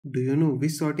Do you know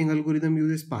which sorting algorithm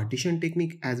uses partition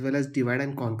technique as well as divide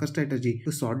and conquer strategy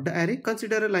to sort the array?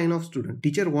 Consider a line of students.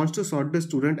 Teacher wants to sort the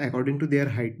student according to their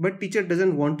height, but teacher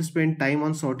doesn't want to spend time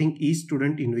on sorting each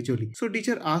student individually. So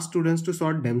teacher asks students to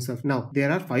sort themselves. Now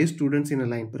there are 5 students in a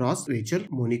line: Ross, Rachel,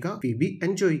 Monica, Phoebe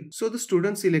and Joey. So the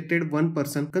student selected one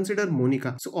person, consider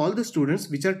Monica. So all the students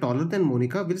which are taller than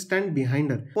Monica will stand behind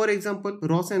her. For example,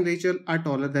 Ross and Rachel are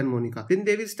taller than Monica. Then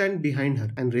they will stand behind her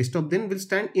and rest of them will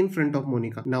stand in front of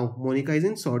Monica. Now Monica is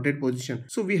in sorted position.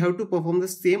 So we have to perform the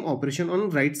same operation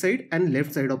on right side and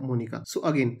left side of Monica. So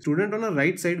again, student on the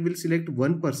right side will select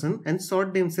one person and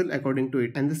sort themselves according to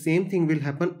it. And the same thing will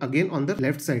happen again on the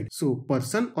left side. So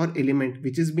person or element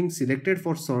which is being selected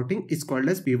for sorting is called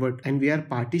as pivot, and we are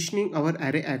partitioning our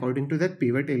array according to that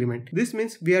pivot element. This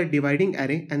means we are dividing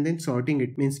array and then sorting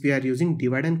it, means we are using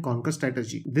divide and conquer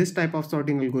strategy. This type of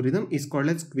sorting algorithm is called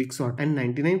as quicksort, and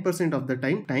 99% of the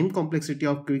time complexity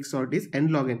of quicksort is n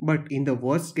log n. But in the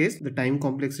worst case, the time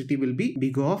complexity will be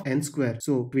big O of n square.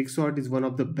 So quicksort is one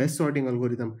of the best sorting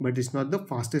algorithm, but it's not the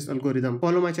fastest algorithm.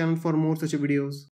 Follow my channel for more such videos.